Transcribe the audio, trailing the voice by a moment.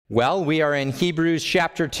Well, we are in Hebrews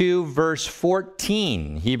chapter 2, verse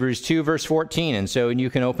 14. Hebrews 2, verse 14. And so you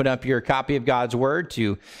can open up your copy of God's Word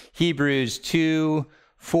to Hebrews 2,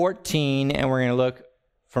 14, and we're going to look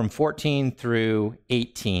from 14 through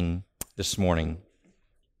 18 this morning.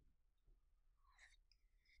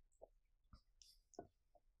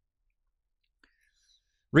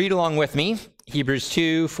 Read along with me, Hebrews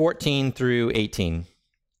 2, 14 through 18.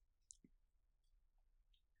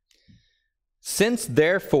 Since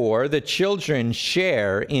therefore the children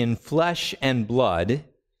share in flesh and blood,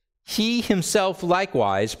 he himself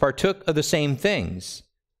likewise partook of the same things,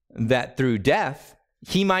 that through death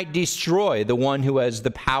he might destroy the one who has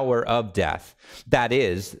the power of death, that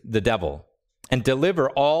is, the devil, and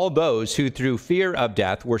deliver all those who through fear of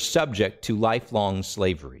death were subject to lifelong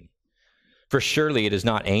slavery. For surely it is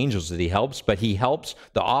not angels that he helps, but he helps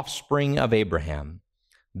the offspring of Abraham.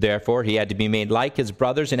 Therefore, he had to be made like his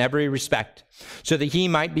brothers in every respect, so that he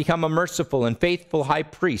might become a merciful and faithful high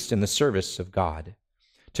priest in the service of God,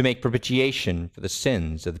 to make propitiation for the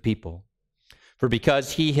sins of the people. For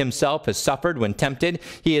because he himself has suffered when tempted,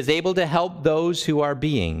 he is able to help those who are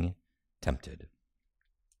being tempted.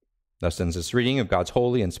 Thus ends this reading of God's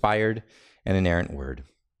holy, inspired, and inerrant word.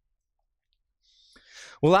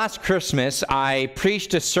 Well, last Christmas, I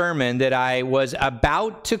preached a sermon that I was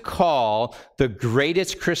about to call the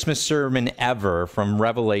greatest Christmas sermon ever from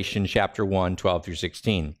Revelation chapter 1, 12 through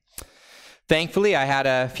 16. Thankfully, I had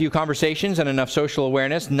a few conversations and enough social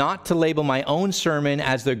awareness not to label my own sermon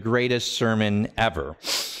as the greatest sermon ever.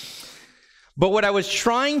 But what I was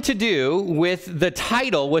trying to do with the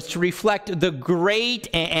title was to reflect the great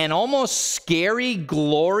and almost scary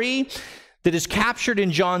glory that is captured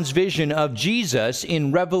in John's vision of Jesus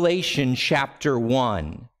in Revelation chapter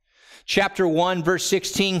 1. Chapter 1, verse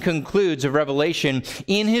 16 concludes of Revelation,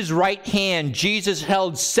 "In his right hand Jesus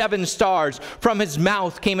held 7 stars. From his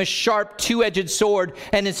mouth came a sharp two-edged sword,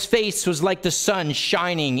 and his face was like the sun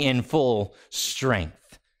shining in full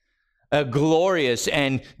strength." A glorious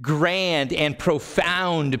and grand and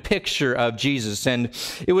profound picture of Jesus. And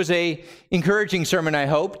it was an encouraging sermon, I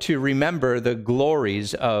hope, to remember the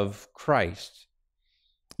glories of Christ.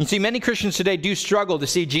 You see, many Christians today do struggle to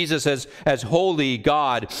see Jesus as holy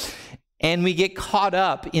God, and we get caught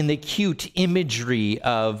up in the cute imagery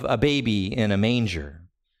of a baby in a manger.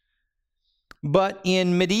 But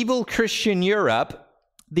in medieval Christian Europe,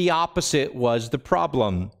 the opposite was the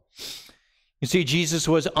problem. You see, Jesus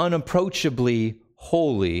was unapproachably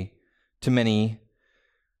holy to many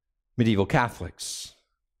medieval Catholics.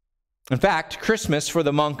 In fact, Christmas for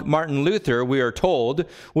the monk Martin Luther, we are told,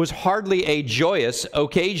 was hardly a joyous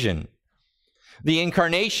occasion. The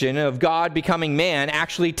incarnation of God becoming man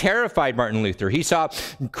actually terrified Martin Luther. He saw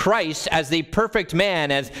Christ as the perfect man,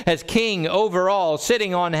 as king over all,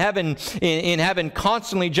 sitting on heaven, in heaven,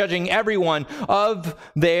 constantly judging everyone of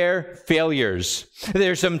their failures.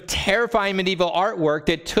 There's some terrifying medieval artwork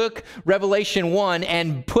that took Revelation 1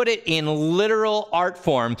 and put it in literal art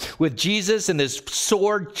form, with Jesus and this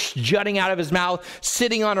sword jutting out of his mouth,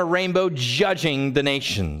 sitting on a rainbow, judging the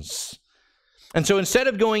nations. And so instead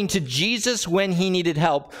of going to Jesus when he needed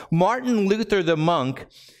help, Martin Luther the monk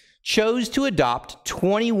chose to adopt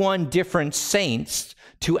 21 different saints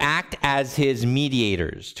to act as his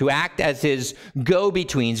mediators, to act as his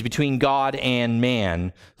go-betweens between God and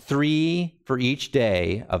man, 3 for each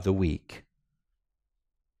day of the week.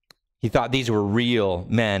 He thought these were real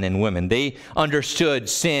men and women. They understood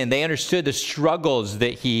sin. They understood the struggles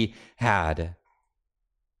that he had.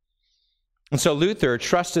 And so Luther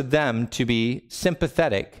trusted them to be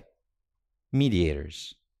sympathetic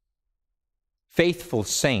mediators, faithful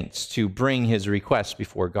saints to bring his requests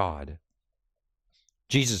before God.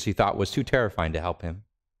 Jesus, he thought, was too terrifying to help him.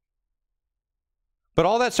 But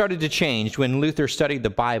all that started to change when Luther studied the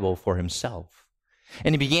Bible for himself,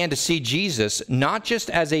 and he began to see Jesus not just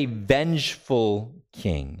as a vengeful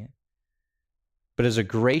king, but as a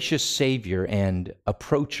gracious Savior and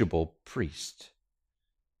approachable priest.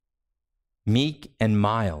 Meek and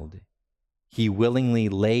mild, he willingly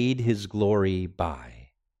laid his glory by.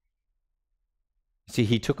 See,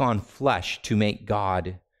 he took on flesh to make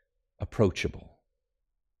God approachable.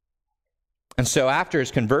 And so after his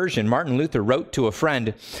conversion, Martin Luther wrote to a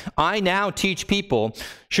friend, "I now teach people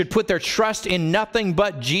should put their trust in nothing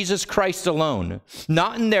but Jesus Christ alone,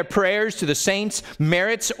 not in their prayers to the saints,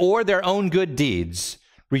 merits, or their own good deeds.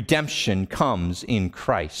 Redemption comes in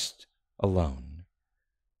Christ alone."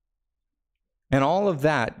 And all of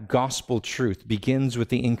that gospel truth begins with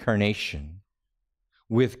the incarnation,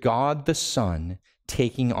 with God the Son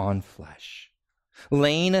taking on flesh,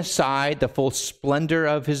 laying aside the full splendor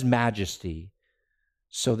of his majesty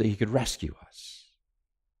so that he could rescue us.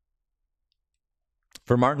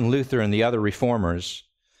 For Martin Luther and the other reformers,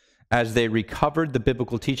 as they recovered the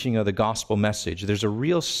biblical teaching of the gospel message, there's a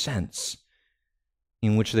real sense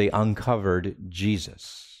in which they uncovered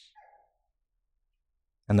Jesus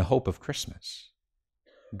and the hope of Christmas,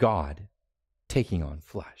 God taking on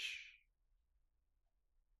flesh.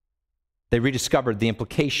 They rediscovered the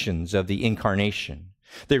implications of the incarnation.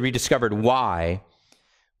 They rediscovered why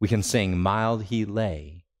we can sing, "Mild he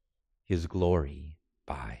lay, his glory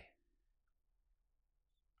by."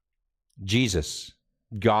 Jesus,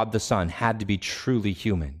 God the Son, had to be truly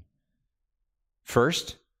human.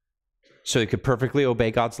 First, so he could perfectly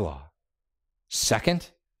obey God's law.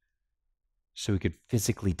 Second, so he could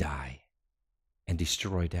physically die and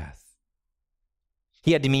destroy death.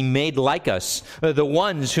 He had to be made like us, the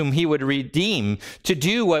ones whom he would redeem, to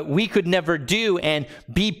do what we could never do and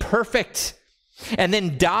be perfect, and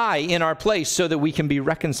then die in our place so that we can be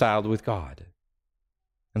reconciled with God.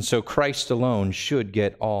 And so Christ alone should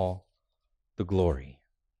get all the glory.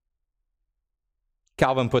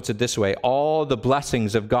 Calvin puts it this way: all the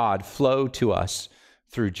blessings of God flow to us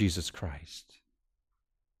through Jesus Christ.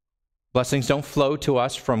 Blessings don't flow to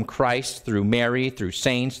us from Christ through Mary, through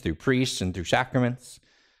saints, through priests, and through sacraments.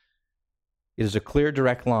 It is a clear,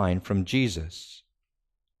 direct line from Jesus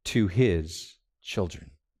to his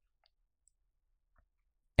children.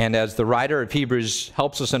 And as the writer of Hebrews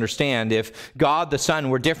helps us understand, if God the Son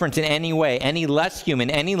were different in any way, any less human,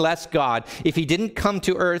 any less God, if he didn't come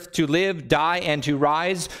to earth to live, die, and to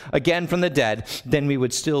rise again from the dead, then we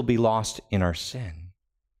would still be lost in our sin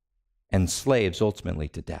and slaves ultimately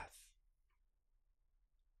to death.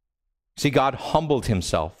 See, God humbled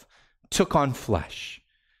himself, took on flesh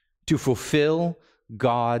to fulfill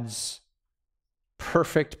God's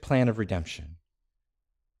perfect plan of redemption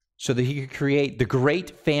so that he could create the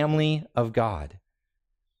great family of God,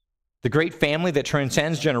 the great family that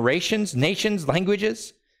transcends generations, nations,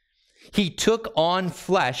 languages. He took on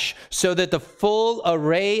flesh so that the full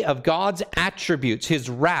array of God's attributes, his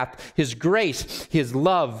wrath, his grace, his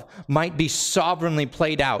love, might be sovereignly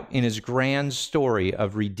played out in his grand story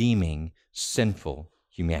of redeeming sinful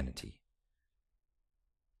humanity.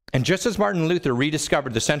 And just as Martin Luther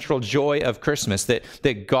rediscovered the central joy of Christmas,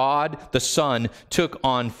 that God the Son took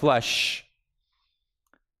on flesh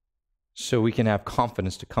so we can have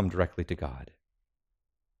confidence to come directly to God.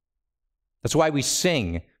 That's why we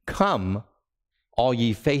sing, "Come, all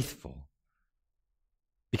ye faithful."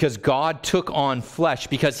 Because God took on flesh,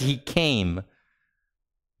 because he came,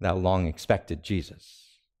 that long-expected Jesus.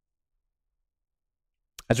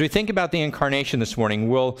 As we think about the incarnation this morning,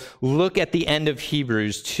 we'll look at the end of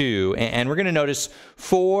Hebrews 2, and we're going to notice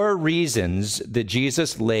 4 reasons that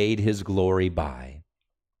Jesus laid his glory by,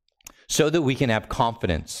 so that we can have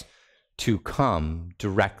confidence to come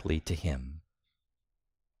directly to him.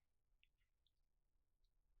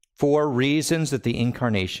 4 reasons that the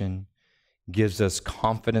incarnation gives us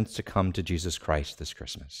confidence to come to Jesus Christ this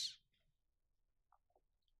Christmas.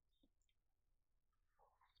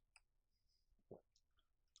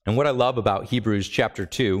 And what I love about Hebrews chapter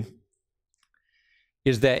 2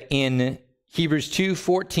 is that in Hebrews 2,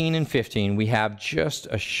 14 and 15, we have just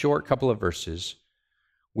a short couple of verses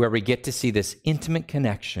where we get to see this intimate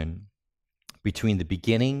connection between the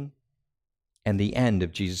beginning and the end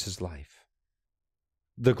of Jesus' life.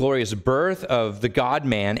 The glorious birth of the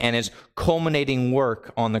God-man and his culminating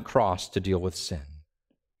work on the cross to deal with sin.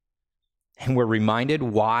 And we're reminded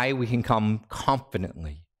why we can come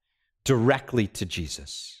confidently, directly to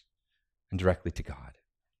Jesus and directly to God.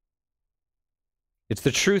 It's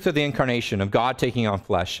the truth of the incarnation, of God taking on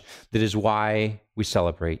flesh, that is why we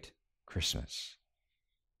celebrate Christmas.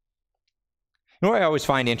 You know what I always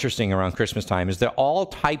find interesting around Christmas time is that all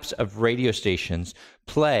types of radio stations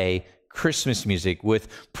play Christmas music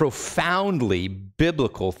with profoundly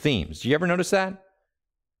biblical themes. Do you ever notice that?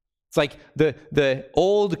 It's like the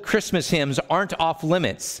old Christmas hymns aren't off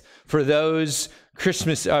limits for those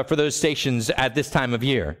stations at this time of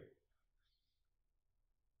year.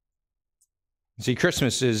 See,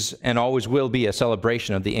 Christmas is and always will be a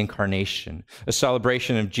celebration of the incarnation, a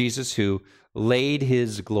celebration of Jesus who laid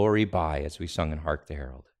his glory by, as we sung in Hark the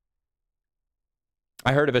Herald.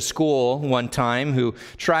 I heard of a school one time who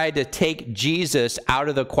tried to take Jesus out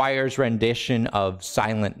of the choir's rendition of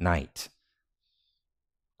Silent Night.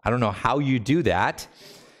 I don't know how you do that,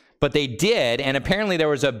 but they did, and apparently there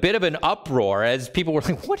was a bit of an uproar as people were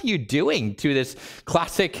like, what are you doing to this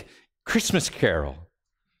classic Christmas carol?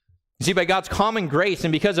 You see, by God's common grace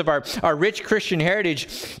and because of our rich Christian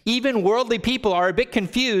heritage, even worldly people are a bit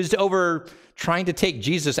confused over trying to take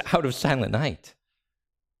Jesus out of Silent Night.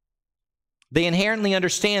 They inherently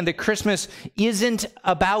understand that Christmas isn't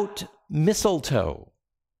about mistletoe.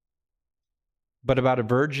 but about a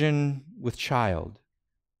virgin with child,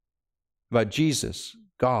 about Jesus,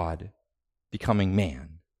 God, becoming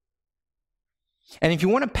man. And if you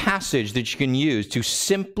want a passage that you can use to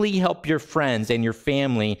simply help your friends and your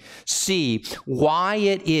family see why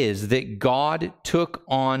it is that God took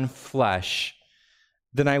on flesh,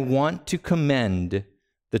 then I want to commend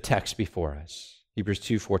the text before us, Hebrews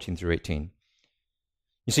 2:14 through 18.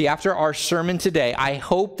 You see, after our sermon today, I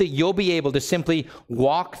hope that you'll be able to simply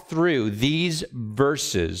walk through these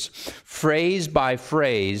verses, phrase by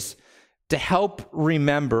phrase, to help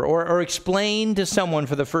remember or explain to someone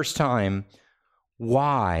for the first time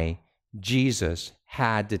why Jesus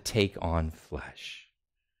had to take on flesh.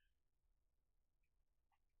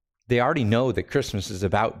 They already know that Christmas is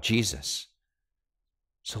about Jesus.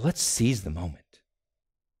 So let's seize the moment.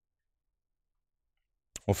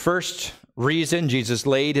 Well, first reason Jesus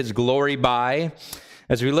laid his glory by.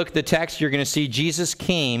 As we look at the text, you're going to see Jesus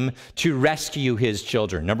came to rescue his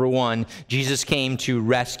children. Number one, Jesus came to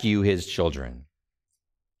rescue his children.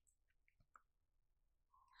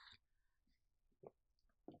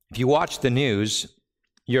 If you watch the news,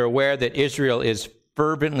 you're aware that Israel is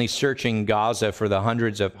fervently searching Gaza for the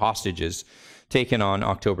hundreds of hostages taken on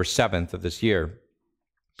October 7th of this year.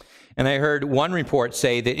 And I heard one report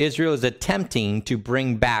say that Israel is attempting to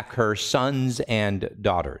bring back her sons and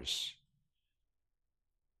daughters.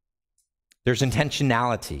 There's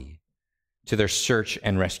intentionality to their search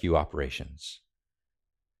and rescue operations.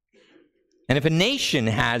 And if a nation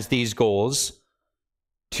has these goals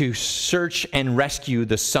to search and rescue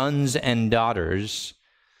the sons and daughters,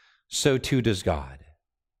 so too does God.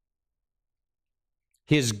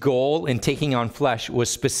 His goal in taking on flesh was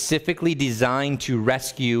specifically designed to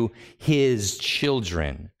rescue his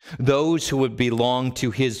children, those who would belong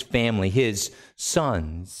to his family, his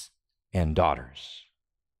sons and daughters.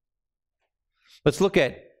 Let's look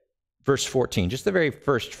at verse 14, just the very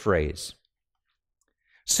first phrase.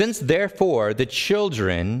 Since therefore the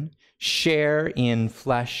children share in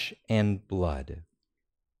flesh and blood.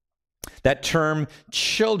 That term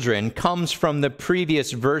children comes from the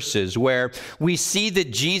previous verses where we see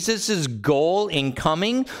that Jesus' goal in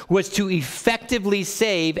coming was to effectively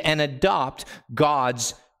save and adopt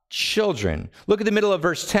God's children. Look at the middle of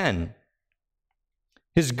verse 10.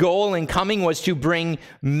 His goal in coming was to bring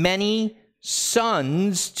many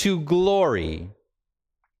sons to glory.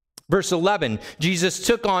 Verse 11, Jesus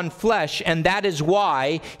took on flesh, and that is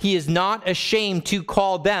why he is not ashamed to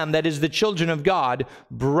call them, that is the children of God,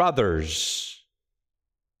 brothers.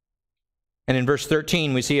 And in verse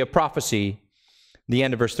 13, we see a prophecy, the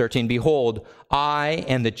end of verse 13, behold, I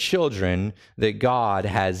and the children that God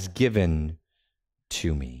has given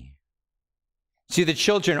to me. See, the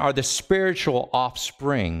children are the spiritual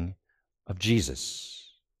offspring of Jesus.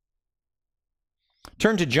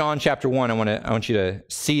 Turn to John chapter 1. I want you to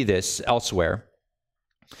see this elsewhere.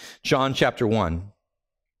 John chapter 1.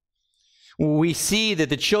 We see that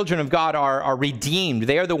the children of God are redeemed.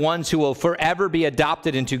 They are the ones who will forever be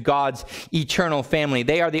adopted into God's eternal family.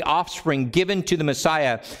 They are the offspring given to the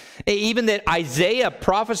Messiah. Even that Isaiah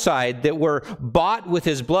prophesied that were bought with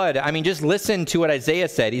his blood. I mean, just listen to what Isaiah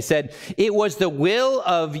said. He said, it was the will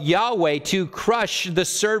of Yahweh to crush the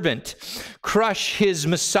servant, crush his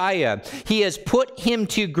Messiah. He has put him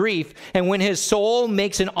to grief, and when his soul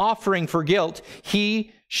makes an offering for guilt,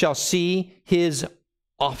 he shall see his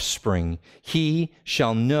offspring. He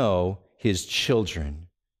shall know his children.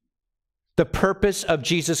 The purpose of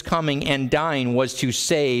Jesus coming and dying was to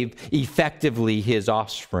save effectively his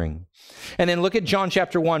offspring. And then look at John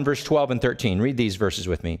chapter 1, verse 12 and 13. Read these verses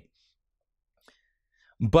with me.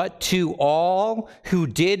 But to all who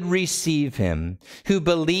did receive him, who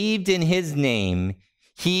believed in his name,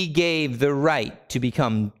 he gave the right to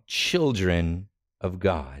become children of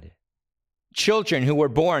God. Children who were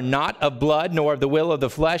born not of blood, nor of the will of the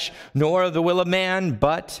flesh, nor of the will of man,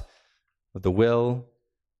 but of the will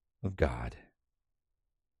of God.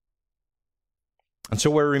 And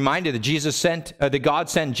so we're reminded that God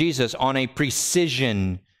sent Jesus on a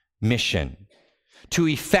precision mission to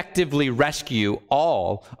effectively rescue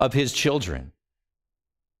all of his children.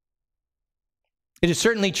 It is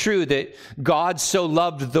certainly true that God so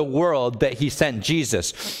loved the world that he sent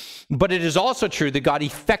Jesus. But it is also true that God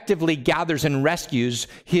effectively gathers and rescues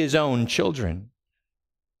his own children.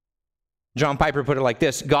 John Piper put it like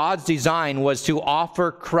this: God's design was to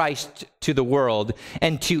offer Christ to the world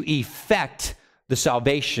and to effect the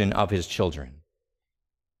salvation of his children.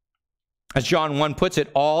 As John 1 puts it,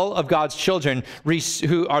 all of God's children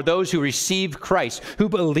who are those who receive Christ, who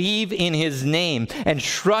believe in his name and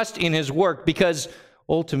trust in his work, because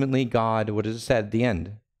ultimately God, what does it say at the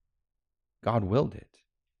end? God willed it.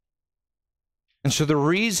 And so the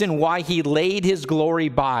reason why he laid his glory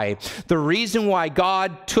by, the reason why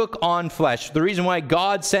God took on flesh, the reason why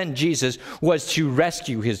God sent Jesus was to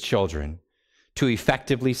rescue his children, to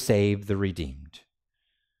effectively save the redeemed.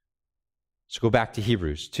 So go back to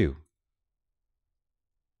Hebrews 2.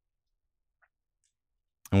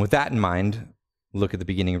 And with that in mind, look at the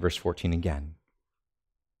beginning of verse 14 again.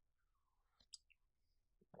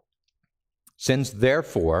 Since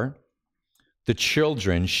therefore the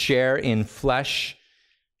children share in flesh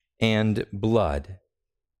and blood,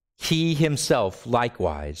 he himself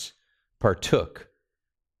likewise partook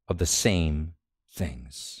of the same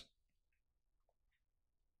things.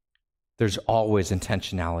 There's always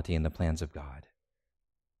intentionality in the plans of God,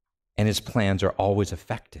 and his plans are always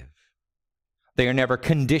effective. They are never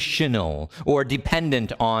conditional or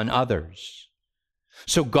dependent on others.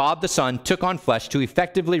 So God the Son took on flesh to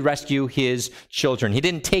effectively rescue his children. He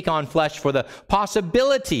didn't take on flesh for the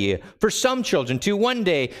possibility for some children to one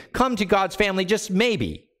day come to God's family, just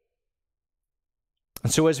maybe.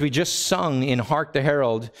 And so as we just sung in Hark the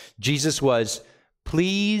Herald, Jesus was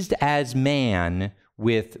pleased as man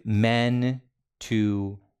with men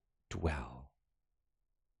to dwell.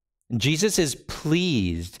 Jesus is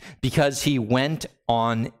pleased because he went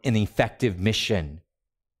on an effective mission.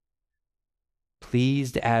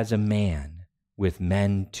 Pleased as a man with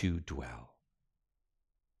men to dwell.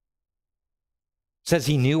 It says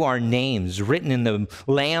he knew our names written in the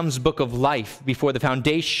Lamb's book of life before the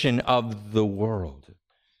foundation of the world.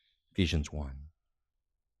 Ephesians 1.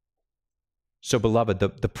 So, beloved,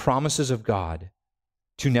 the promises of God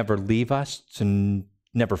to never leave us, to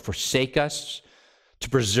never forsake us, to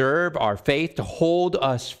preserve our faith, to hold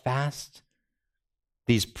us fast,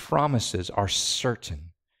 these promises are certain.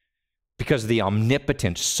 Because the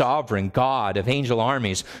omnipotent, sovereign God of angel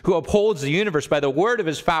armies, who upholds the universe by the word of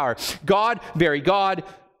his power, God, very God,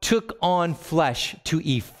 took on flesh to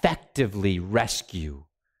effectively rescue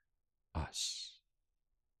us.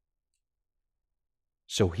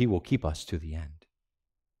 So he will keep us to the end.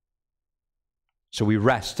 So we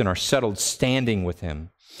rest in our settled standing with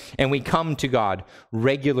him, and we come to God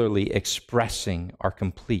regularly expressing our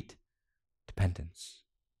complete dependence.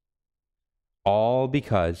 All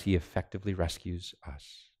because he effectively rescues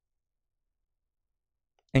us.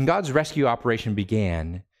 And God's rescue operation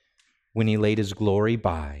began when he laid his glory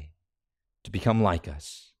by to become like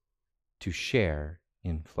us, to share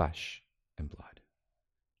in flesh and blood.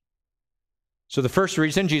 So the first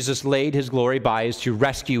reason Jesus laid his glory by is to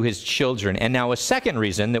rescue his children. And now a second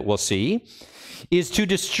reason that we'll see is to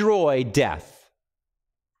destroy death.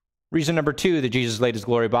 Reason number 2 that Jesus laid his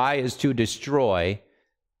glory by is to destroy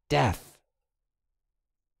death.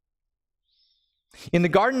 In the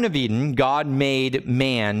Garden of Eden, God made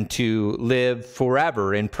man to live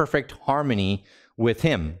forever in perfect harmony with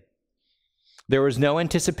him. There was no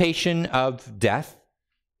anticipation of death.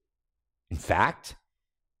 In fact,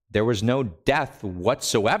 there was no death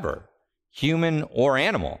whatsoever, human or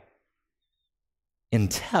animal,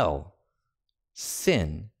 until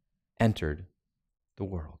sin entered the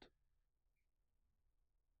world.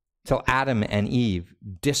 Till Adam and Eve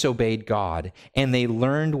disobeyed God, and they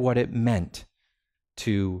learned what it meant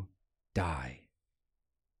to die.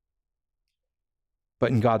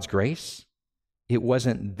 But in God's grace, it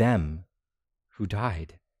wasn't them who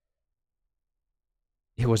died.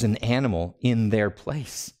 It was an animal in their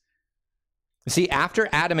place. See, after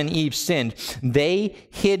Adam and Eve sinned, they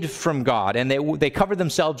hid from God, and they covered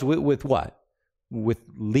themselves with what? With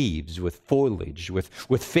leaves, with foliage,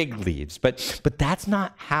 with fig leaves. But that's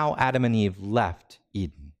not how Adam and Eve left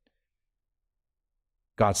Eden.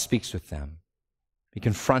 God speaks with them. He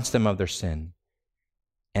confronts them of their sin,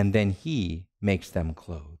 and then he makes them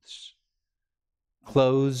clothes.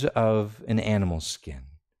 Clothes of an animal's skin.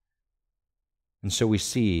 And so we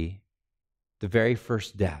see the very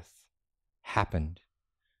first death happened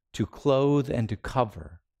to clothe and to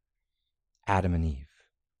cover Adam and Eve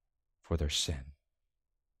for their sin.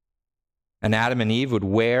 And Adam and Eve would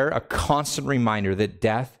wear a constant reminder that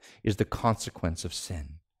death is the consequence of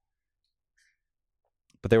sin.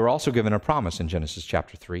 But they were also given a promise in Genesis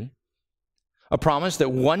chapter 3. A promise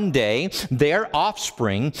that one day their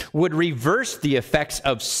offspring would reverse the effects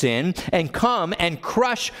of sin and come and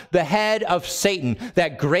crush the head of Satan,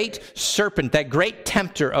 that great serpent, that great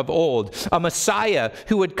tempter of old, a Messiah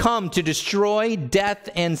who would come to destroy death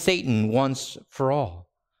and Satan once for all.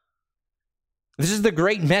 This is the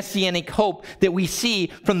great messianic hope that we see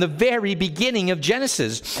from the very beginning of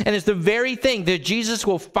Genesis, and it's the very thing that Jesus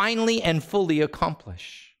will finally and fully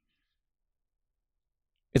accomplish.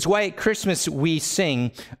 It's why at Christmas we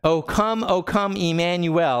sing, O come,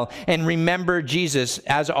 Emmanuel, and remember Jesus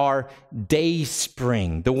as our day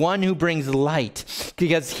spring, the one who brings light,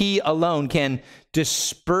 because he alone can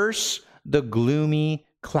disperse the gloomy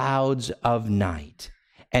clouds of night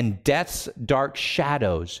and death's dark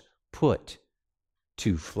shadows put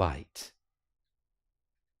to flight.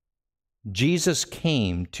 Jesus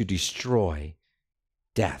came to destroy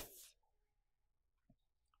death.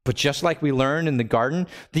 But just like we learned in the garden,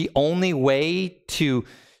 the only way to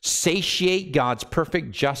satiate God's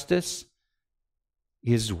perfect justice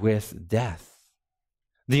is with death.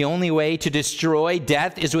 The only way to destroy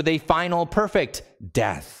death is with a final perfect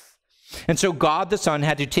death. And so God the Son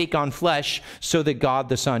had to take on flesh so that God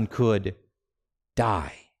the Son could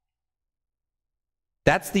die.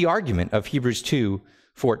 That's the argument of Hebrews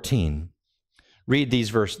 2:14. Read this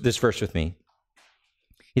verse with me.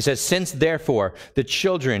 He says, since therefore the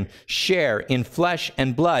children share in flesh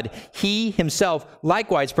and blood, he himself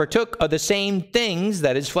likewise partook of the same things,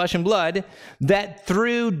 that is flesh and blood, that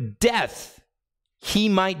through death he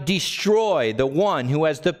might destroy the one who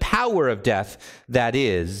has the power of death, that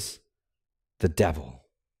is the devil.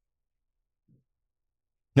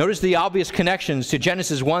 Notice the obvious connections to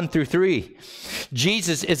Genesis 1-3.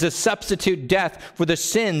 Jesus is a substitute death for the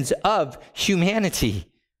sins of humanity.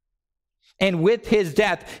 And with his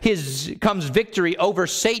death, comes victory over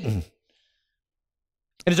Satan.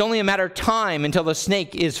 It is only a matter of time until the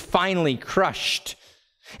snake is finally crushed.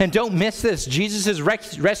 And don't miss this. Jesus'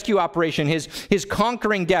 rescue operation, his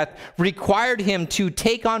conquering death, required him to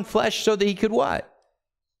take on flesh so that he could what?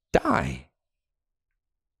 Die.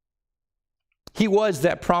 He was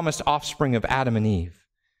that promised offspring of Adam and Eve.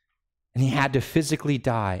 And he had to physically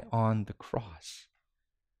die on the cross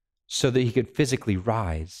so that he could physically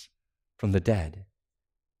rise from the dead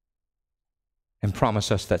and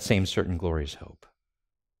promise us that same certain glorious hope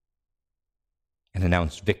and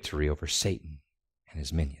announce victory over Satan and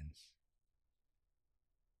his minions.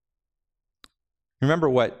 Remember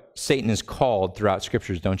what Satan is called throughout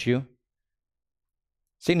scriptures, don't you?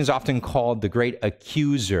 Satan is often called the great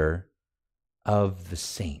accuser of the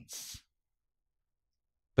saints.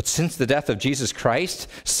 But since the death of Jesus Christ,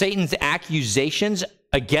 Satan's accusations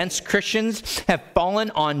against Christians have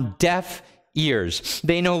fallen on deaf ears.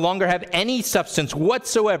 They no longer have any substance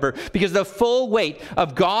whatsoever because the full weight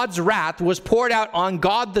of God's wrath was poured out on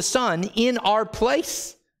God the Son in our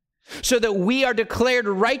place, so that we are declared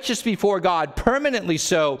righteous before God, permanently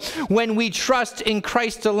so, when we trust in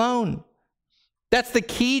Christ alone. That's the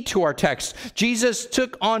key to our text. Jesus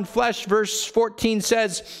took on flesh, verse 14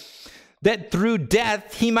 says, that through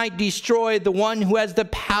death he might destroy the one who has the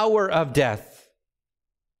power of death.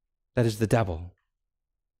 That is the devil.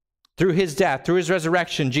 Through his death, through his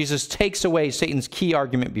resurrection, Jesus takes away Satan's key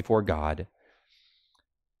argument before God.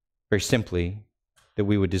 Very simply, that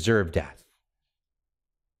we would deserve death.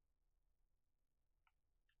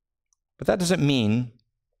 But that doesn't mean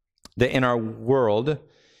that in our world,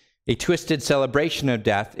 a twisted celebration of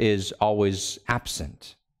death is always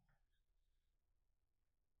absent.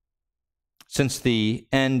 Since the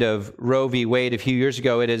end of Roe v. Wade a few years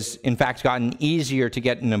ago, it has in fact gotten easier to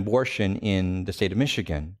get an abortion in the state of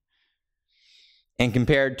Michigan. And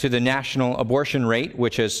compared to the national abortion rate,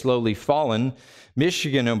 which has slowly fallen,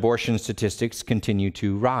 Michigan abortion statistics continue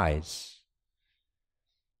to rise.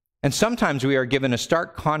 And sometimes we are given a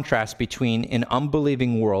stark contrast between an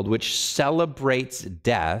unbelieving world which celebrates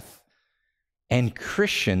death and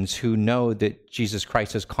Christians who know that Jesus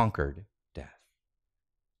Christ has conquered death.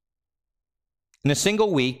 In a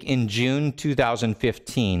single week in June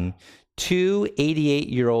 2015, two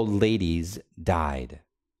 88-year-old ladies died.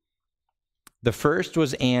 The first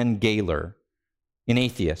was Ann Gaylor, an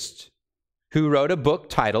atheist, who wrote a book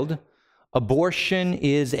titled, "Abortion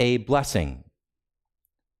is a Blessing."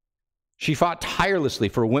 She fought tirelessly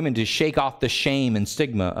for women to shake off the shame and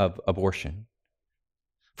stigma of abortion,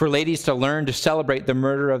 for ladies to learn to celebrate the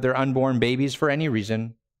murder of their unborn babies for any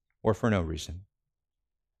reason or for no reason.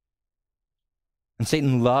 And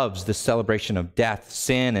Satan loves the celebration of death,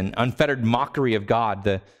 sin, and unfettered mockery of God,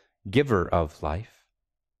 the giver of life.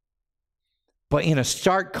 But in a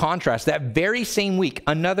stark contrast, that very same week,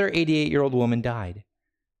 another 88-year-old woman died,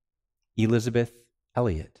 Elizabeth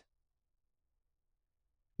Elliot.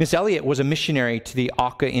 Miss Elliot was a missionary to the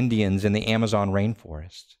Auca Indians in the Amazon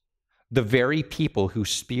rainforest, the very people who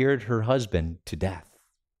speared her husband to death.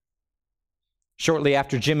 Shortly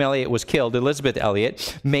after Jim Elliot was killed, Elizabeth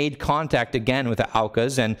Elliot made contact again with the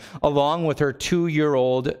Aucas and, along with her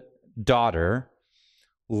 2-year-old daughter,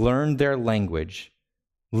 learned their language,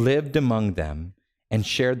 lived among them, and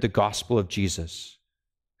shared the gospel of Jesus,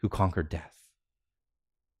 who conquered death.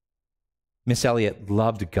 Miss Elliott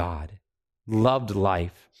loved God, loved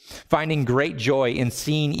life, finding great joy in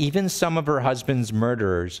seeing even some of her husband's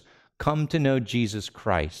murderers come to know Jesus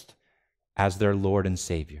Christ as their Lord and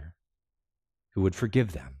Savior, who would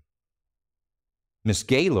forgive them. Miss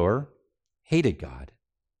Gaylor hated God,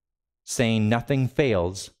 saying nothing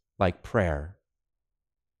fails like prayer,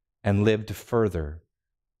 and lived to further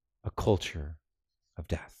a culture of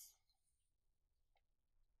death.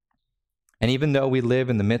 And even though we live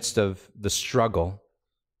in the midst of the struggle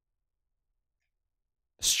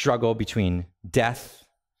between death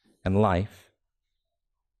and life,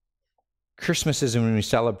 Christmas is when we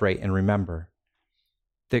celebrate and remember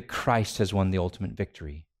that Christ has won the ultimate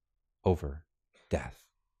victory over death.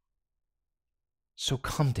 So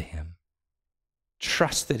come to him.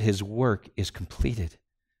 Trust that his work is completed,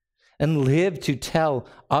 and live to tell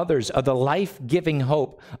others of the life-giving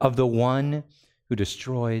hope of the one who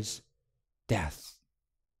destroys death.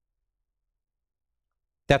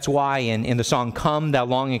 That's why in the song, Come, Thou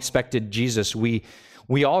Long-Expected Jesus, we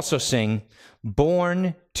also sing,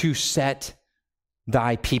 Born to set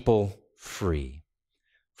thy people free.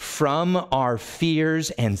 From our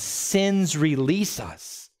fears and sins release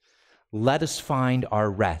us. Let us find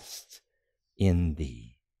our rest in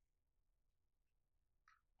thee.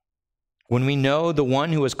 When we know the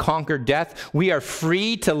one who has conquered death, we are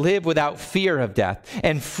free to live without fear of death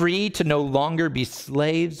and free to no longer be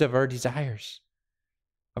slaves of our desires,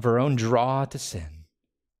 of our own draw to sin.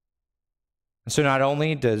 And so not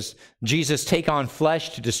only does Jesus take on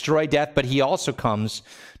flesh to destroy death, but he also comes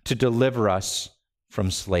to deliver us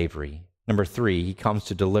from slavery. Number 3, he comes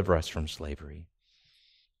to deliver us from slavery.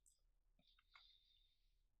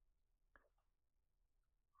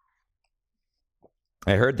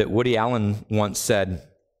 I heard that Woody Allen once said,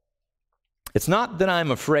 "It's not that I'm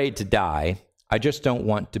afraid to die, I just don't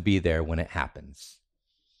want to be there when it happens."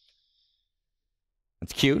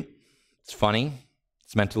 It's cute, it's funny,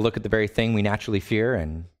 it's meant to look at the very thing we naturally fear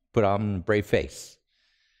and put on a brave face.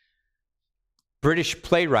 British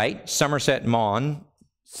playwright Somerset Maugham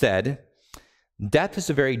said, "Death is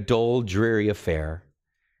a very dull, dreary affair,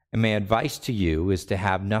 and my advice to you is to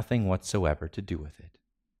have nothing whatsoever to do with it."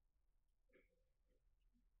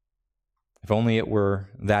 If only it were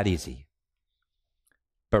that easy.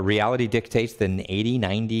 But reality dictates that in 80,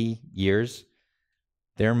 90 years,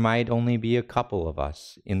 there might only be a couple of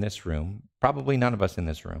us in this room, probably none of us in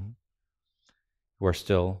this room, who are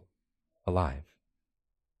still alive.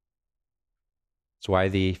 That's why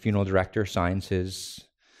the funeral director signs his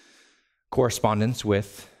correspondence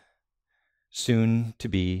with "soon to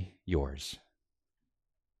be yours."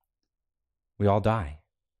 We all die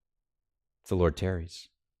if the Lord tarries.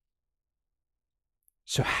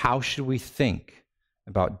 So how should we think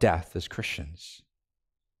about death as Christians?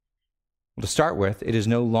 Well, to start with, it is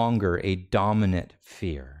no longer a dominant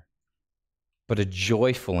fear, but a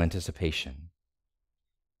joyful anticipation.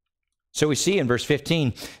 So we see in verse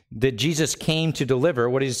 15 that Jesus came to deliver,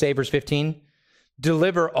 what does he say, verse 15?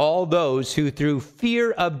 Deliver all those who through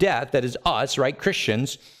fear of death, that is us, right,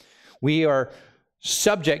 Christians, we are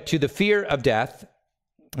subject to the fear of death,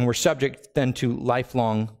 and we're subject then to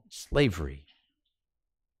lifelong slavery.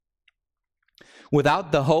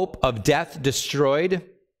 Without the hope of death destroyed,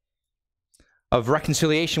 of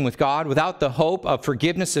reconciliation with God, without the hope of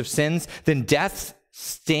forgiveness of sins, then death's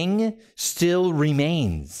sting still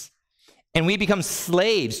remains. And we become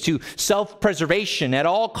slaves to self-preservation at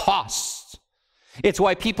all costs. It's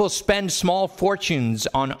why people spend small fortunes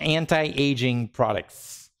on anti-aging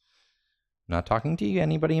products. I'm not talking to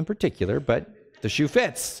anybody in particular, but the shoe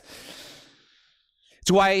fits. It's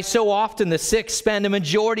why so often the sick spend a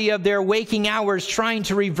majority of their waking hours trying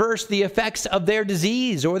to reverse the effects of their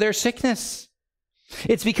disease or their sickness.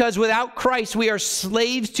 It's because without Christ, we are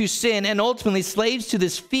slaves to sin and ultimately slaves to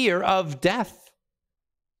this fear of death.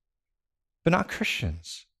 But not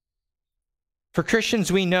Christians. For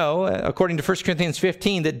Christians, we know, according to 1 Corinthians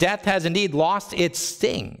 15, that death has indeed lost its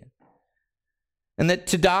sting. And that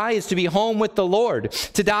to die is to be home with the Lord.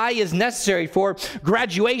 To die is necessary for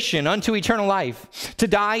graduation unto eternal life. To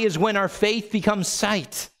die is when our faith becomes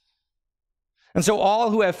sight. And so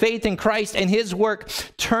all who have faith in Christ and his work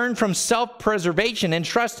turn from self-preservation and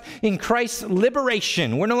trust in Christ's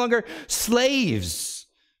liberation. We're no longer slaves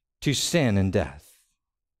to sin and death.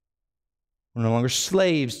 We're no longer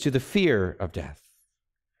slaves to the fear of death.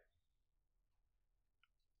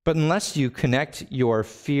 But unless you connect your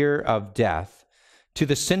fear of death to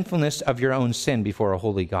the sinfulness of your own sin before a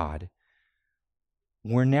holy God,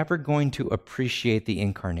 we're never going to appreciate the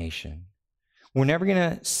incarnation. We're never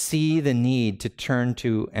going to see the need to turn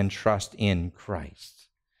to and trust in Christ.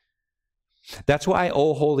 That's why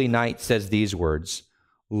O Holy Night says these words,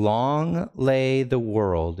 "Long lay the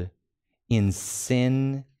world in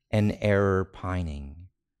sin and error pining."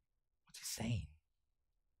 What's he saying?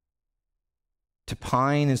 To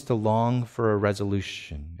pine is to long for a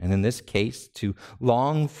resolution, and in this case, to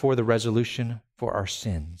long for the resolution for our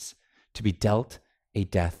sins, to be dealt a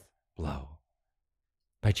death blow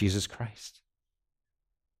by Jesus Christ.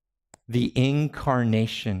 The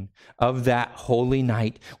incarnation of that holy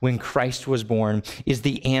night when Christ was born is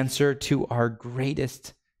the answer to our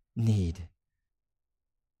greatest need.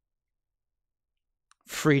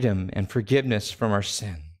 Freedom and forgiveness from our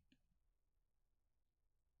sin.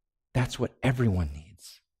 That's what everyone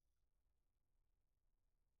needs.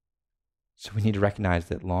 So we need to recognize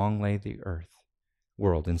that long lay the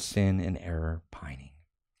world in sin and error pining.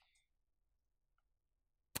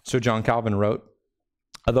 So John Calvin wrote,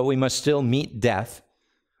 "Although we must still meet death,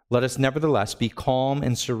 let us nevertheless be calm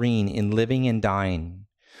and serene in living and dying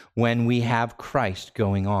when we have Christ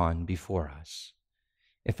going on before us.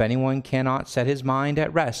 If anyone cannot set his mind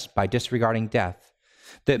at rest by disregarding death,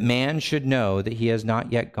 that man should know that he has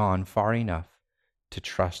not yet gone far enough to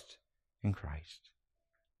trust in Christ."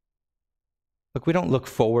 Look, we don't look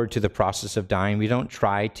forward to the process of dying. We don't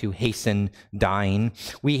try to hasten dying.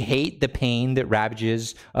 We hate the pain that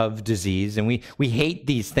ravages of disease, and we hate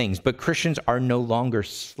these things. But Christians are no longer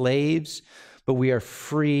slaves, but we are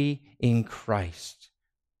free in Christ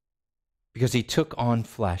because he took on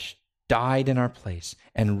flesh, died in our place,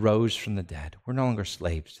 and rose from the dead. We're no longer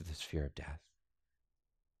slaves to this fear of death.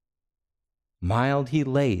 Mild he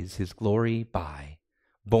lays his glory by,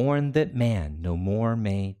 born that man no more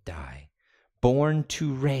may die, born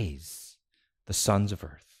to raise the sons of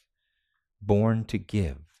earth, born to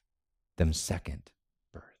give them second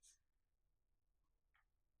birth.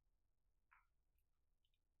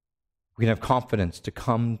 We can have confidence to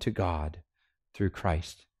come to God through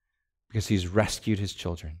Christ because he's rescued his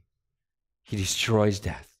children. He destroys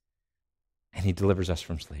death, and he delivers us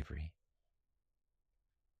from slavery.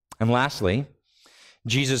 And lastly,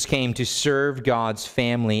 Jesus came to serve God's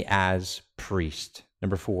family as priest.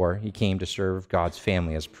 Number 4, he came to serve God's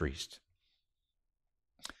family as priest.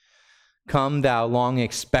 "Come, thou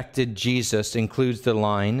long-expected Jesus" includes the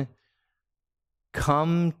line,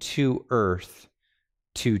 "Come to earth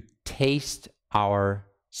to taste our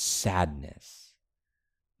sadness."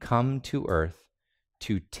 Come to earth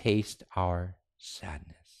to taste our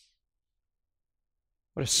sadness.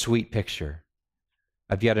 What a sweet picture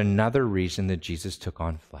of yet another reason that Jesus took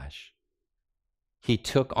on flesh. He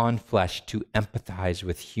took on flesh to empathize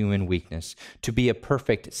with human weakness, to be a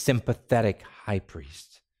perfect, sympathetic high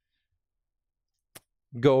priest.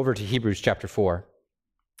 Go over to Hebrews chapter 4,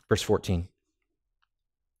 verse 14.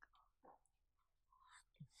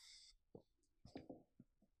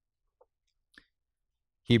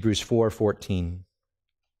 Hebrews 4:14.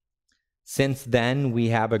 "Since then we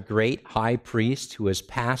have a great high priest who has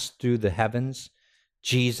passed through the heavens,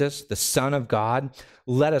 Jesus, the Son of God,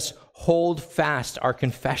 let us hold fast our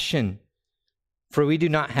confession. For we do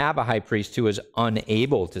not have a high priest who is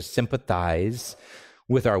unable to sympathize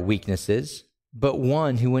with our weaknesses, but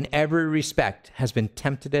one who in every respect has been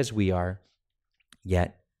tempted as we are,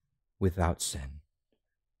 yet without sin."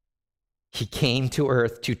 He came to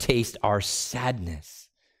earth to taste our sadness.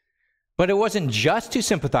 But it wasn't just to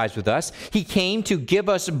sympathize with us. He came to give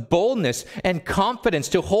us boldness and confidence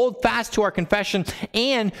to hold fast to our confession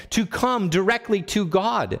and to come directly to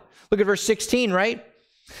God. Look at verse 16, right?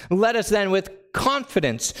 "Let us then with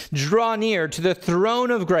confidence draw near to the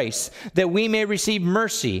throne of grace, that we may receive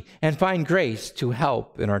mercy and find grace to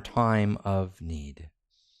help in our time of need."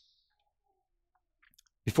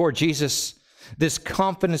 Before Jesus, this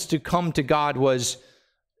confidence to come to God was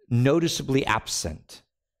noticeably absent.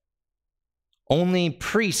 Only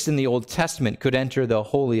priests in the Old Testament could enter the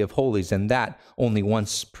Holy of Holies, and that only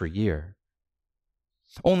once per year.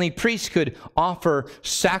 Only priests could offer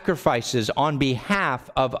sacrifices on behalf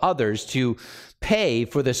of others to pay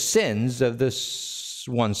for the sins of this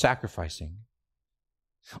one sacrificing.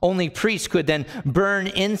 Only priests could then burn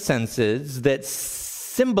incenses that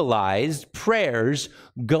symbolized prayers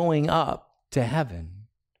going up to heaven.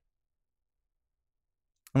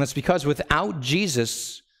 And that's because without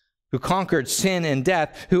Jesus, who conquered sin and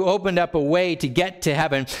death, who opened up a way to get to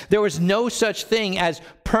heaven, there was no such thing as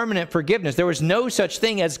permanent forgiveness. There was no such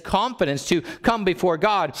thing as confidence to come before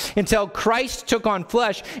God. Until Christ took on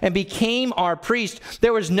flesh and became our priest,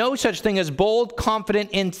 there was no such thing as bold, confident,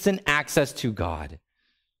 instant access to God.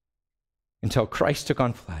 Until Christ took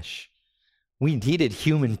on flesh, we needed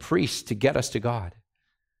human priests to get us to God.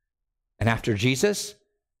 And after Jesus,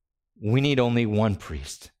 we need only one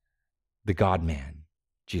priest, the God-man,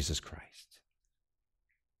 Jesus Christ.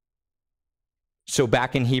 So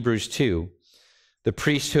back in Hebrews 2, the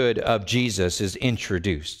priesthood of Jesus is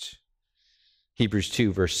introduced. Hebrews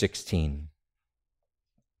 2, verse 16.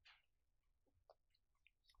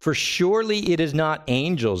 For surely it is not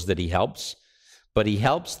angels that he helps, but he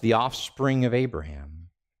helps the offspring of Abraham.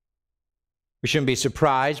 We shouldn't be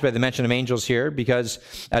surprised by the mention of angels here, because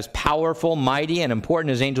as powerful, mighty, and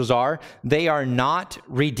important as angels are, they are not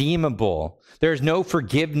redeemable. There is no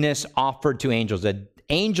forgiveness offered to angels. An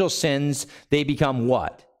angel sins, they become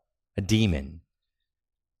what? A demon.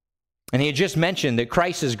 And he had just mentioned that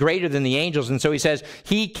Christ is greater than the angels, and so he says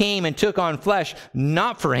he came and took on flesh,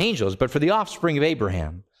 not for angels, but for the offspring of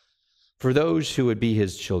Abraham, for those who would be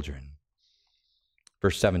his children.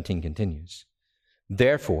 Verse 17 continues,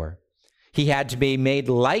 therefore, he had to be made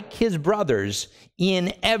like his brothers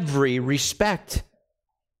in every respect.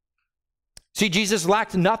 See, Jesus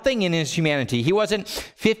lacked nothing in his humanity. He wasn't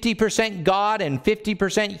 50% God and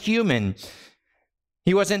 50% human.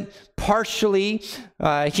 He wasn't partially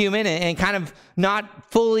human and kind of not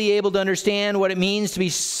fully able to understand what it means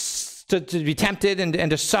to be tempted and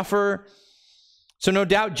to suffer. So no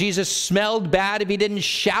doubt Jesus smelled bad if he didn't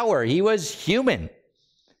shower. He was human.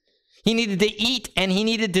 He needed to eat and he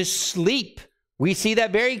needed to sleep. We see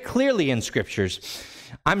that very clearly in scriptures.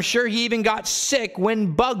 I'm sure he even got sick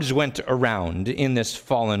when bugs went around in this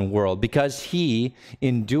fallen world, because he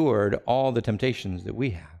endured all the temptations that we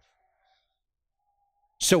have.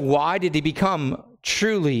 So why did he become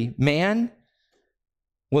truly man?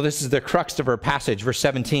 Well, this is the crux of our passage, verse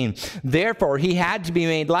 17. Therefore, he had to be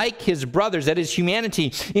made like his brothers, that is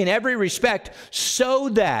humanity, in every respect, so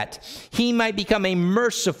that he might become a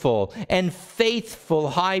merciful and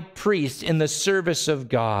faithful high priest in the service of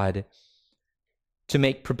God, to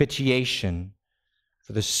make propitiation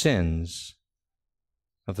for the sins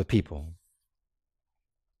of the people.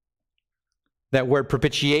 That word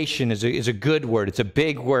propitiation is a good word. It's a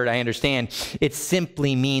big word, I understand. It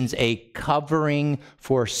simply means a covering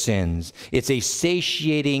for sins. It's a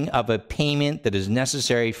satiating of a payment that is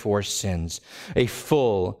necessary for sins. A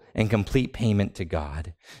full and complete payment to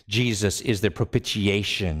God. Jesus is the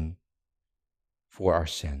propitiation for our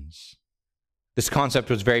sins. This concept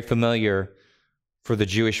was very familiar for the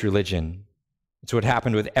Jewish religion. It's what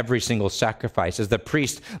happened with every single sacrifice. As the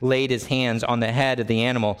priest laid his hands on the head of the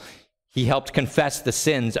animal, he helped confess the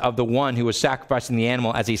sins of the one who was sacrificing the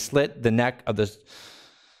animal as he slit the neck of the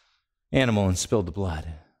animal and spilled the blood.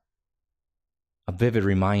 A vivid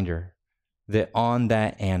reminder that on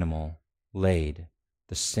that animal laid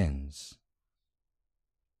the sins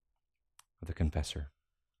of the confessor.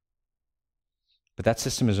 But that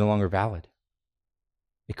system is no longer valid.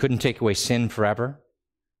 It couldn't take away sin forever,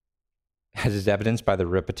 as is evidenced by the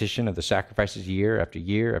repetition of the sacrifices year after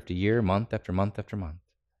year after year, month after month after month.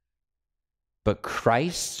 But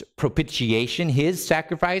Christ's propitiation, his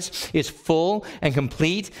sacrifice, is full and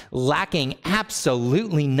complete, lacking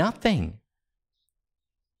absolutely nothing.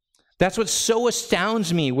 That's what so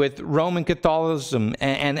astounds me with Roman Catholicism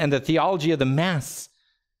and the theology of the Mass.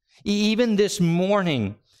 Even this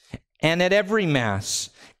morning and at every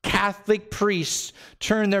Mass, Catholic priests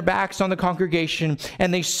turn their backs on the congregation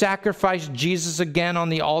and they sacrifice Jesus again on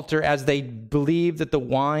the altar, as they believe that the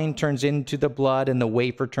wine turns into the blood and the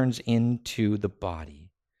wafer turns into the body.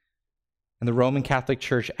 And the Roman Catholic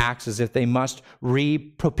Church acts as if they must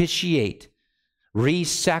re-propitiate,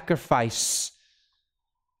 re-sacrifice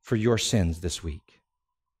for your sins this week.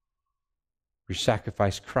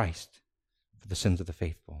 Re-sacrifice Christ for the sins of the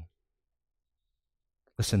faithful.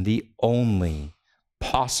 Listen, the only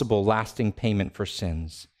possible lasting payment for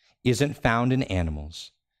sins isn't found in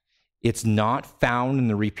animals. It's not found in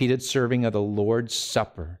the repeated serving of the Lord's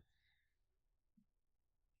Supper,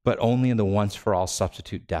 but only in the once-for-all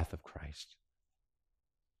substitute death of Christ.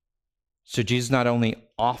 So Jesus not only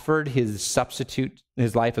offered his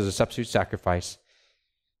life as a substitute sacrifice,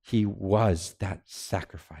 he was that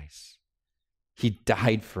sacrifice. He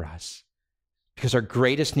died for us because our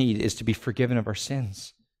greatest need is to be forgiven of our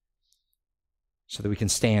sins, so that we can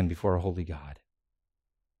stand before a holy God.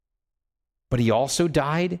 But he also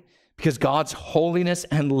died because God's holiness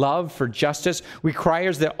and love for justice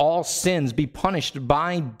requires that all sins be punished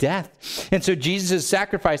by death. And so Jesus'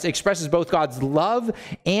 sacrifice expresses both God's love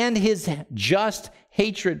and his just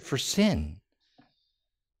hatred for sin.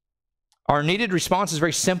 Our needed response is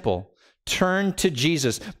very simple. Turn to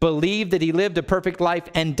Jesus. Believe that he lived a perfect life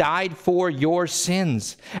and died for your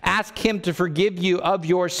sins. Ask him to forgive you of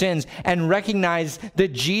your sins and recognize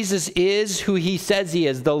that Jesus is who he says he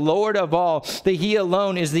is, the Lord of all, that he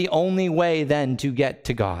alone is the only way then to get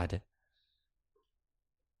to God.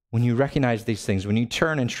 When you recognize these things, when you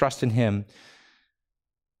turn and trust in him,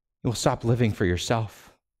 you will stop living for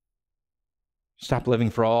yourself. Stop living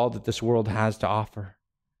for all that this world has to offer.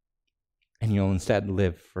 And you'll instead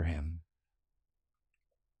live for him.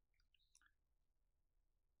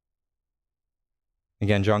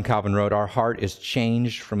 Again, John Calvin wrote, "Our heart is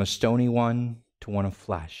changed from a stony one to one of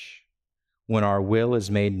flesh, when our will is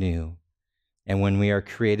made new, and when we are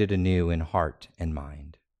created anew in heart and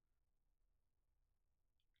mind."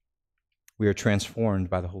 We are transformed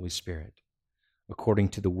by the Holy Spirit, according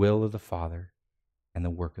to the will of the Father and the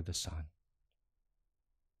work of the Son.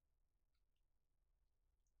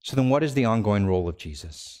 So then what is the ongoing role of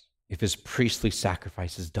Jesus if his priestly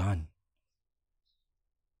sacrifice is done?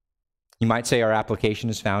 You might say our application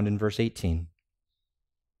is found in verse 18.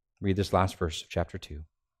 Read this last verse of chapter 2.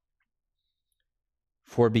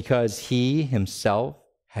 "For because he himself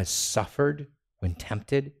has suffered when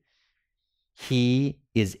tempted, he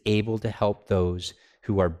is able to help those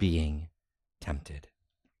who are being tempted."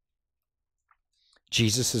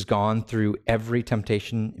 Jesus has gone through every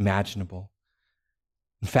temptation imaginable.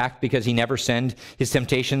 In fact, because he never sinned, his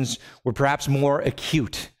temptations were perhaps more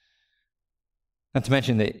acute. Not to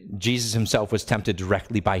mention that Jesus himself was tempted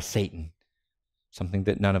directly by Satan, something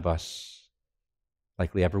that none of us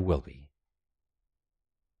likely ever will be.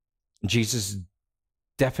 Jesus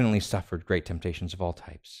definitely suffered great temptations of all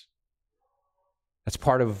types. That's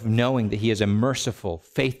part of knowing that he is a merciful,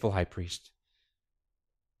 faithful high priest.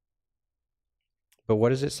 But what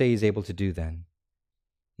does it say he's able to do then?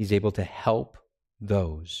 He's able to help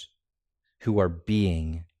those who are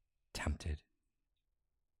being tempted.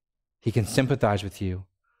 He can sympathize with you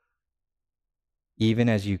even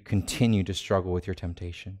as you continue to struggle with your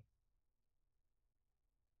temptation.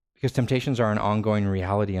 Because temptations are an ongoing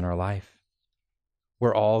reality in our life.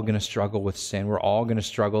 We're all going to struggle with sin. We're all going to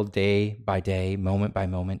struggle day by day, moment by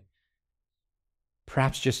moment.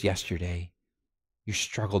 Perhaps just yesterday, you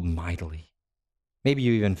struggled mightily. Maybe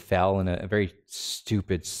you even fell in a very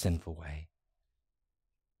stupid, sinful way.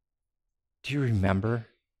 Do you remember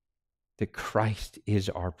that Christ is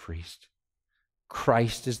our priest?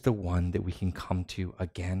 Christ is the one that we can come to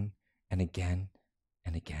again and again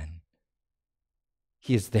and again.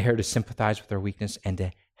 He is there to sympathize with our weakness and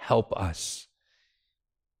to help us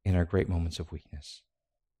in our great moments of weakness.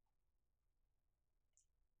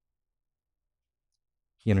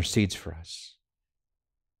 He intercedes for us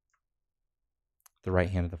at the right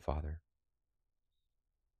hand of the Father.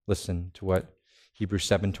 Listen to what Hebrews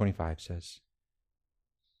 7:25 says.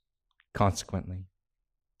 "Consequently,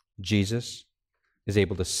 Jesus is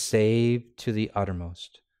able to save to the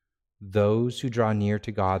uttermost those who draw near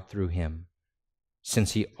to God through him,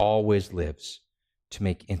 since he always lives to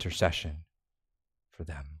make intercession for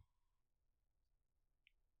them."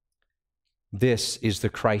 This is the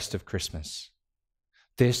Christ of Christmas.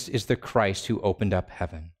 This is the Christ who opened up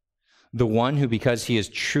heaven. The one who, because he is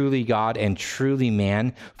truly God and truly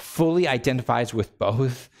man, fully identifies with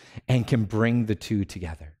both and can bring the two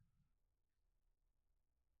together.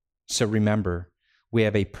 So remember, we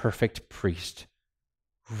have a perfect priest.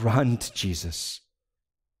 Run to Jesus.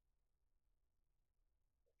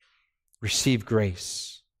 Receive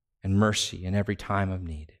grace and mercy in every time of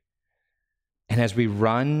need. And as we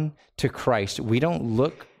run to Christ, we don't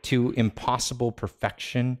look to impossible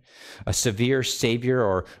perfection, a severe Savior,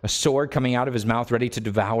 or a sword coming out of his mouth ready to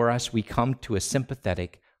devour us. We come to a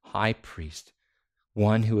sympathetic high priest,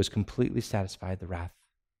 one who has completely satisfied the wrath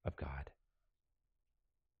of God,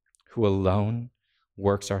 who alone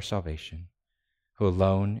works our salvation, who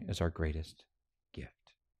alone is our greatest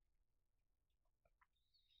gift.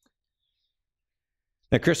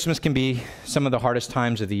 Now, Christmas can be some of the hardest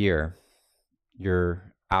times of the year.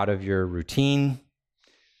 You're out of your routine.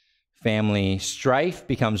 Family strife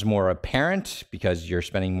becomes more apparent because you're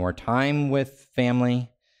spending more time with family.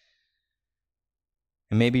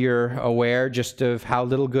 And maybe you're aware just of how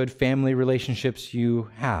little good family relationships you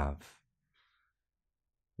have.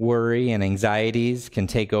 Worry and anxieties can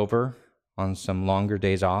take over on some longer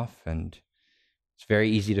days off, and it's very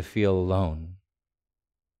easy to feel alone.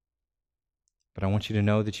 But I want you to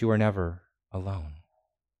know that you are never alone.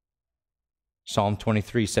 Psalm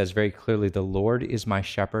 23 says very clearly, "The Lord is my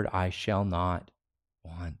shepherd, I shall not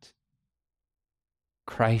want."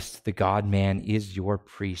 Christ, the God-man, is your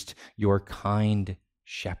priest, your kind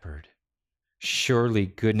shepherd. Surely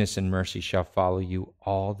goodness and mercy shall follow you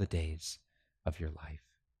all the days of your life.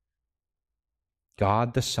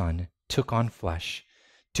 God the Son took on flesh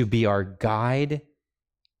to be our guide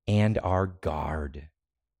and our guard,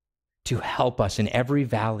 to help us in every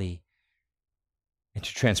valley and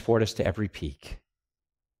to transport us to every peak.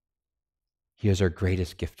 He is our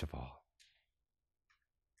greatest gift of all.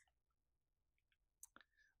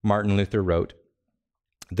 Martin Luther wrote,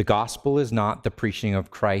 "The gospel is not the preaching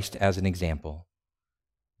of Christ as an example,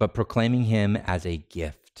 but proclaiming him as a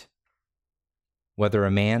gift. Whether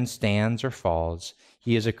a man stands or falls,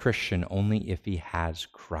 he is a Christian only if he has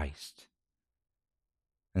Christ."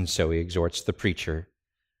 And so he exhorts the preacher,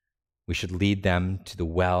 we should lead them to the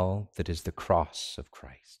well that is the cross of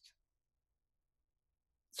Christ.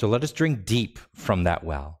 So let us drink deep from that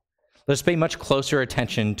well. Let us pay much closer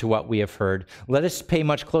attention to what we have heard. Let us pay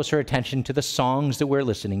much closer attention to the songs that we're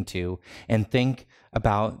listening to and think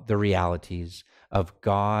about the realities of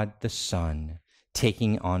God the Son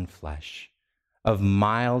taking on flesh, of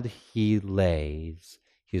mild he lays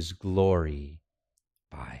his glory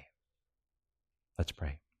by. Let's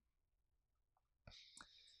pray.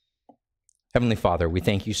 Heavenly Father, we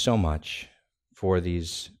thank you so much for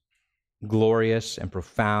these glorious and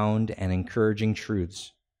profound and encouraging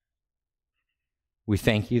truths. We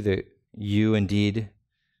thank you that you indeed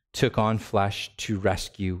took on flesh to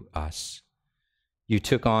rescue us. You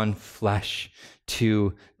took on flesh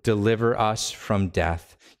to deliver us from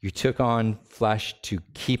death. You took on flesh to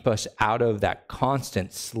keep us out of that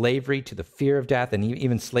constant slavery to the fear of death and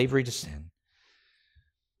even slavery to sin.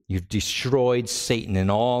 You've destroyed Satan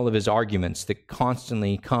and all of his arguments that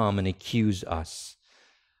constantly come and accuse us,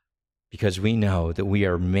 because we know that we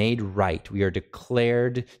are made right. We are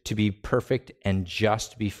declared to be perfect and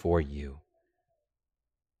just before you.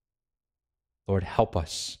 Lord, help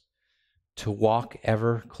us to walk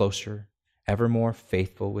ever closer, ever more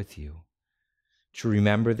faithful with you, to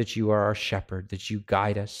remember that you are our shepherd, that you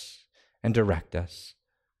guide us and direct us.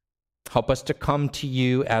 Help us to come to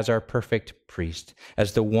you as our perfect priest,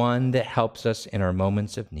 as the one that helps us in our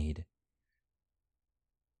moments of need.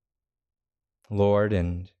 Lord,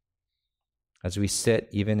 and as we sit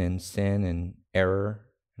even in sin and error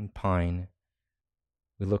and pine,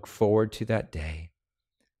 we look forward to that day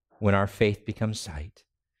when our faith becomes sight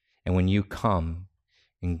and when you come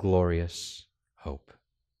in glorious hope.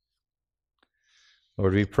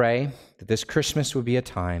 Lord, we pray that this Christmas would be a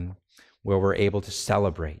time where we're able to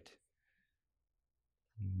celebrate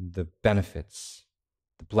the benefits,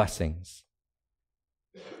 the blessings,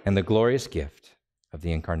 and the glorious gift of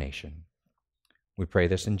the incarnation. We pray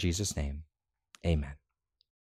this in Jesus' name. Amen.